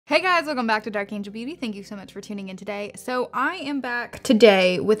Hey guys, welcome back to Dark Angel Beauty. Thank you so much for tuning in today. So I am back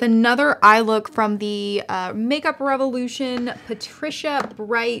today with another eye look from the Makeup Revolution Patricia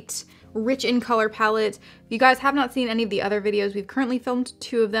Bright Rich in Color palette. If you guys have not seen any of the other videos, we've currently filmed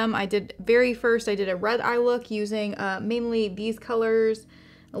 2 of them. I did a red eye look using mainly these colors,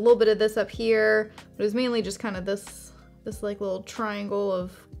 a little bit of this up here, but it was mainly just kind of this like little triangle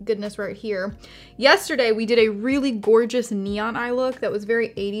of goodness right here. Yesterday we did a really gorgeous neon eye look that was very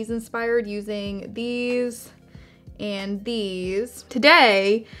 80s inspired using these and these.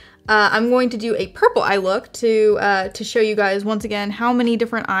 Today I'm going to do a purple eye look to show you guys once again how many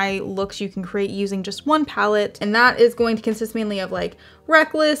different eye looks you can create using just one palette, and that is going to consist mainly of like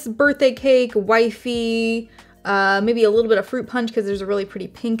Reckless, Birthday Cake, Wifey, maybe a little bit of Fruit Punch because there's a really pretty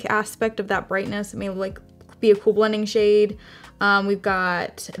pink aspect of that brightness. It may like be a cool blending shade. We've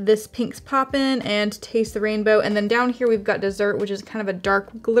got this Pink's Poppin' and Taste the Rainbow, and then down here we've got Dessert, which is kind of a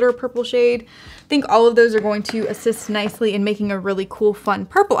dark glitter purple shade. I think all of those are going to assist nicely in making a really cool, fun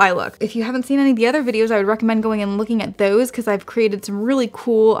purple eye look. If you haven't seen any of the other videos, I would recommend going and looking at those because I've created some really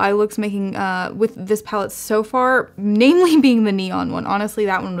cool eye looks making with this palette so far, namely being the neon one. Honestly,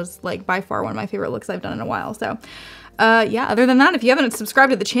 that one was like by far one of my favorite looks I've done in a while. So yeah, other than that, if you haven't subscribed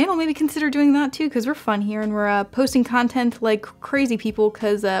to the channel, maybe consider doing that too, because we're fun here and we're posting content like crazy people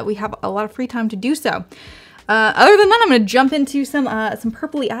because we have a lot of free time to do so. Other than that, I'm going to jump into some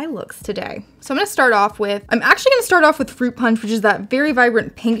purpley eye looks today. So I'm actually going to start off with Fruit Punch, which is that very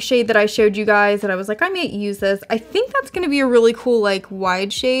vibrant pink shade that I showed you guys that I was like, I may use this. I think that's going to be a really cool like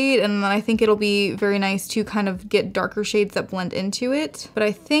wide shade, and then I think it'll be very nice to kind of get darker shades that blend into it. But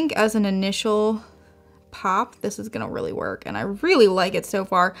I think as an initial pop, this is gonna really work, and I really like it so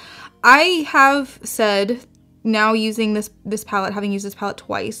far. I have said, now using this palette, having used this palette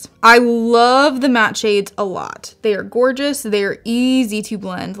twice, I love the matte shades a lot. They are gorgeous, they are easy to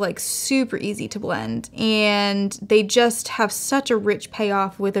blend, like super easy to blend, and they just have such a rich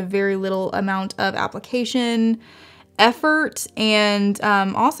payoff with a very little amount of application effort, and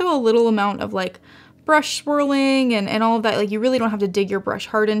also a little amount of like brush swirling and all of that. Like, you really don't have to dig your brush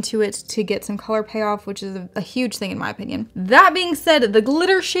hard into it to get some color payoff, which is a huge thing in my opinion. That being said, the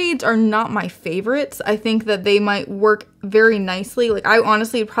glitter shades are not my favorites. I think that they might work very nicely. Like, I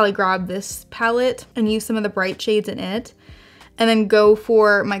honestly would probably grab this palette and use some of the bright shades in it, and then go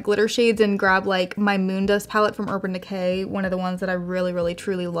for my glitter shades and grab like my Moondust palette from Urban Decay, one of the ones that I really, really,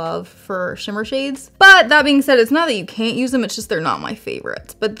 truly love for shimmer shades. But that being said, it's not that you can't use them, it's just they're not my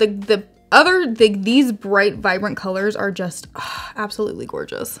favorites. But these bright, vibrant colors are just absolutely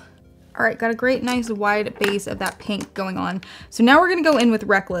gorgeous. All right, got a great, nice wide base of that pink going on. So now we're gonna go in with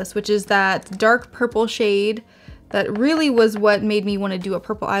Reckless, which is that dark purple shade that really was what made me want to do a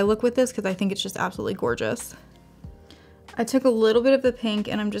purple eye look with this, because I think it's just absolutely gorgeous. I took a little bit of the pink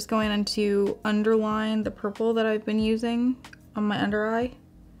and I'm just going in to underline the purple that I've been using on my under eye,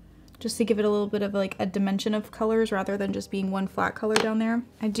 just to give it a little bit of like a dimension of colors rather than just being one flat color down there.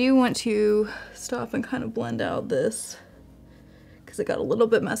 I do want to stop and kind of blend out this because it got a little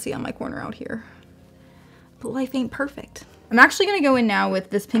bit messy on my corner out here. But life ain't perfect. I'm actually gonna go in now with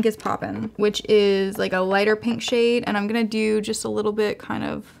this Pinkest Poppin', which is like a lighter pink shade, and I'm gonna do just a little bit kind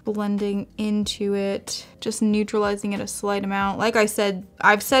of blending into it, just neutralizing it a slight amount. Like I said,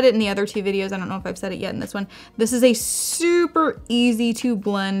 I've said it in the other 2 videos, I don't know if I've said it yet in this one. This is a super easy to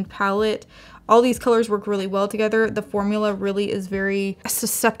blend palette. All these colors work really well together. The formula really is very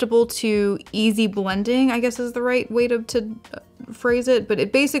susceptible to easy blending, I guess is the right way to phrase it. But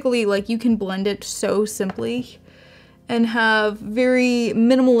it basically, like, you can blend it so simply and have very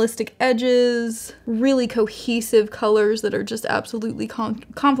minimalistic edges, really cohesive colors that are just absolutely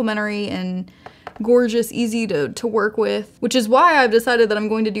complementary and gorgeous, easy to work with, which is why I've decided that I'm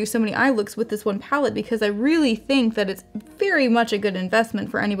going to do so many eye looks with this one palette, because I really think that it's very much a good investment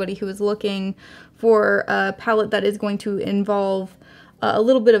for anybody who is looking for a palette that is going to involve a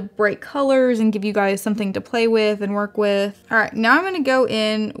little bit of bright colors and give you guys something to play with and work with. All right, now I'm gonna go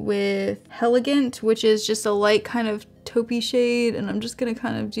in with Elegant, which is just a light kind of taupey shade, and I'm just gonna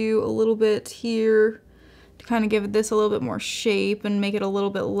kind of do a little bit here to kind of give this a little bit more shape and make it a little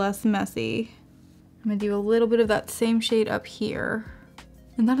bit less messy. I'm gonna do a little bit of that same shade up here,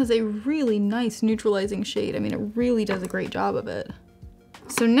 and that is a really nice neutralizing shade. I mean, it really does a great job of it.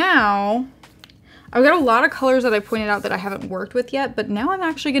 So now I've got a lot of colors that I pointed out that I haven't worked with yet, but now I'm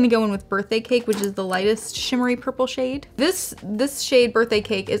actually gonna go in with Birthday Cake, which is the lightest shimmery purple shade. This shade, Birthday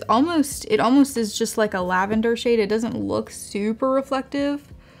Cake, is almost is just like a lavender shade. It doesn't look super reflective,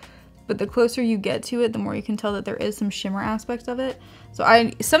 but the closer you get to it, the more you can tell that there is some shimmer aspects of it. So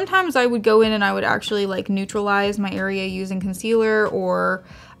sometimes I would go in and I would actually like neutralize my area using concealer, or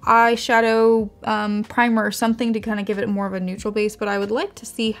eyeshadow primer or something to kind of give it more of a neutral base, but I would like to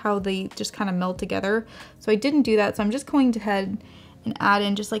see how they just kind of meld together. So I didn't do that, so I'm just going ahead and add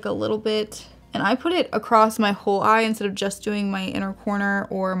in just like a little bit. And I put it across my whole eye instead of just doing my inner corner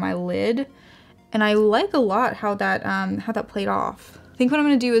or my lid. And I like a lot how that played off. I think what I'm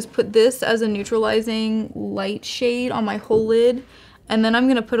gonna do is put this as a neutralizing light shade on my whole lid. And then I'm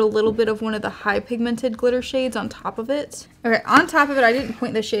gonna put a little bit of one of the high pigmented glitter shades on top of it. Okay, on top of it, I didn't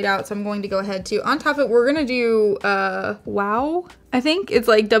point the shade out, so I'm going to go ahead to. On top of it, we're gonna do Wow. I think it's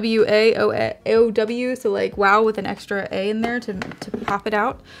like W-A-O-W, so like wow with an extra A in there to pop it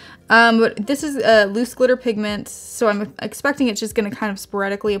out. But this is loose glitter pigment, so I'm expecting it's just gonna kind of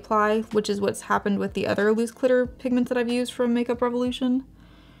sporadically apply, which is what's happened with the other loose glitter pigments that I've used from Makeup Revolution.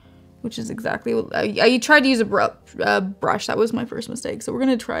 Which is exactly what I tried to use a brush. That was my first mistake. So we're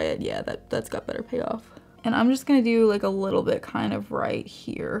gonna try it. Yeah, that's got better payoff. And I'm just gonna do like a little bit kind of right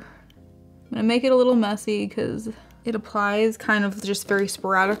here. I'm gonna make it a little messy because it applies kind of just very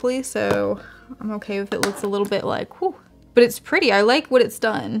sporadically. So I'm okay if it looks a little bit like, whew. But it's pretty. I like what it's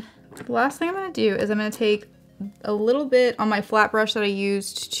done. The last thing I'm gonna do is I'm gonna take a little bit on my flat brush that I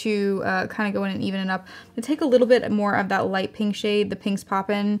used to kind of go in and even it up. I'm gonna take a little bit more of that light pink shade, the Pink's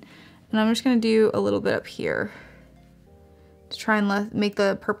Poppin'. And I'm just gonna do a little bit up here to try and make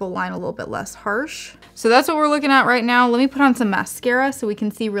the purple line a little bit less harsh. So that's what we're looking at right now. Let me put on some mascara so we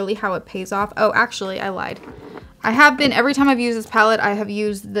can see really how it pays off. Oh, actually, I lied. I have been, every time I've used this palette, I have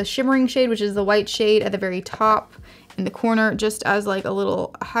used the shimmering shade, which is the white shade at the very top in the corner, just as like a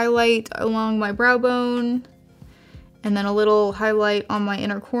little highlight along my brow bone. And then a little highlight on my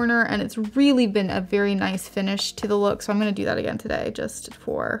inner corner. And it's really been a very nice finish to the look. So I'm gonna do that again today just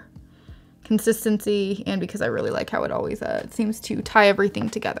for consistency and because I really like how it always seems to tie everything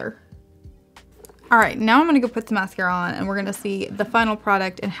together. All right, now I'm gonna go put some mascara on and we're gonna see the final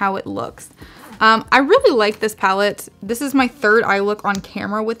product and how it looks. I really like this palette. This is my third eye look on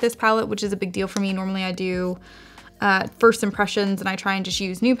camera with this palette, which is a big deal for me. Normally I do first impressions and I try and just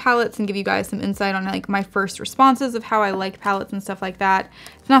use new palettes and give you guys some insight on like my first responses of how I like palettes and stuff like that.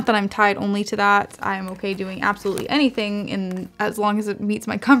 It's not that I'm tied only to that. I'm okay doing absolutely anything as long as it meets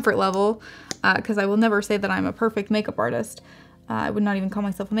my comfort level, because I will never say that I'm a perfect makeup artist. I would not even call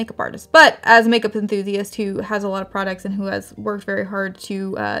myself a makeup artist, but as a makeup enthusiast who has a lot of products and who has worked very hard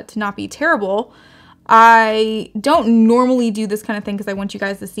to not be terrible, I don't normally do this kind of thing because I want you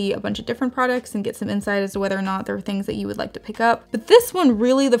guys to see a bunch of different products and get some insight as to whether or not there are things that you would like to pick up. But this one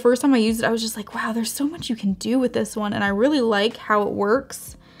really, the first time I used it, I was just like, wow, there's so much you can do with this one. And I really like how it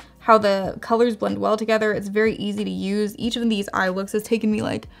works, how the colors blend well together. It's very easy to use. Each of these eye looks has taken me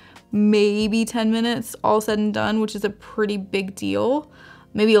like maybe 10 minutes all said and done, which is a pretty big deal.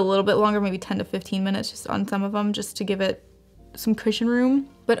 Maybe a little bit longer, maybe 10 to 15 minutes just on some of them, just to give it some cushion room.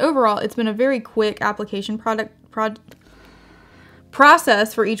 But overall, it's been a very quick application process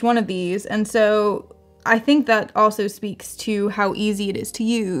for each one of these. And so I think that also speaks to how easy it is to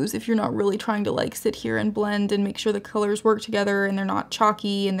use if you're not really trying to like sit here and blend and make sure the colors work together and they're not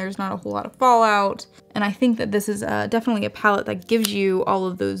chalky and there's not a whole lot of fallout. And I think that this is definitely a palette that gives you all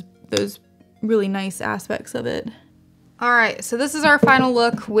of those really nice aspects of it. All right, so this is our final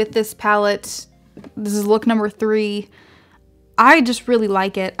look with this palette. This is look number 3. I just really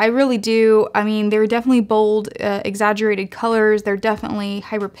like it. I really do. I mean, they're definitely bold, exaggerated colors. They're definitely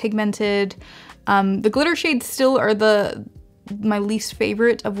hyperpigmented. The glitter shades still are my least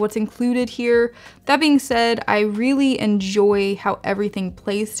favorite of what's included here. That being said, I really enjoy how everything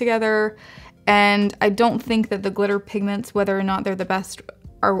plays together. And I don't think that the glitter pigments, whether or not they're the best,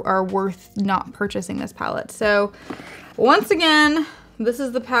 are worth not purchasing this palette. So once again, this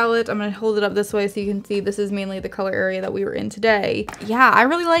is the palette. I'm gonna hold it up this way so you can see this is mainly the color area that we were in today. Yeah, I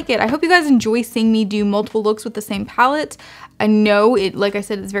really like it. I hope you guys enjoy seeing me do multiple looks with the same palette. I know it, like I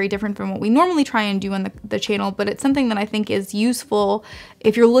said, it's very different from what we normally try and do on the channel, but it's something that I think is useful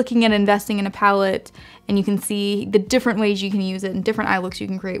if you're looking at investing in a palette and you can see the different ways you can use it and different eye looks you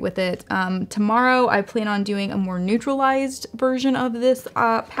can create with it. Tomorrow, I plan on doing a more neutralized version of this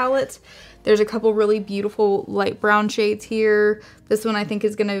palette. There's a couple really beautiful light brown shades here. This one I think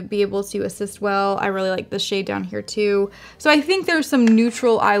is gonna be able to assist well. I really like this shade down here too. So I think there's some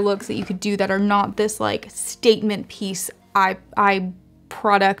neutral eye looks that you could do that are not this like statement piece eye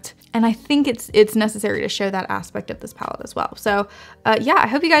product. And I think it's necessary to show that aspect of this palette as well. So yeah, I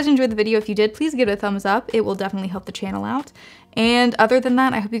hope you guys enjoyed the video. If you did, please give it a thumbs up. It will definitely help the channel out. And other than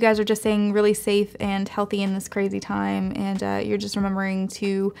that, I hope you guys are just staying really safe and healthy in this crazy time. And you're just remembering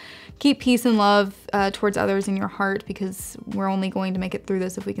to keep peace and love towards others in your heart, because we're only going to make it through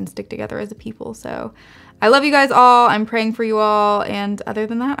this if we can stick together as a people. So I love you guys all. I'm praying for you all. And other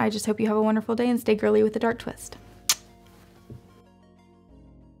than that, I just hope you have a wonderful day and stay girly with a dark twist.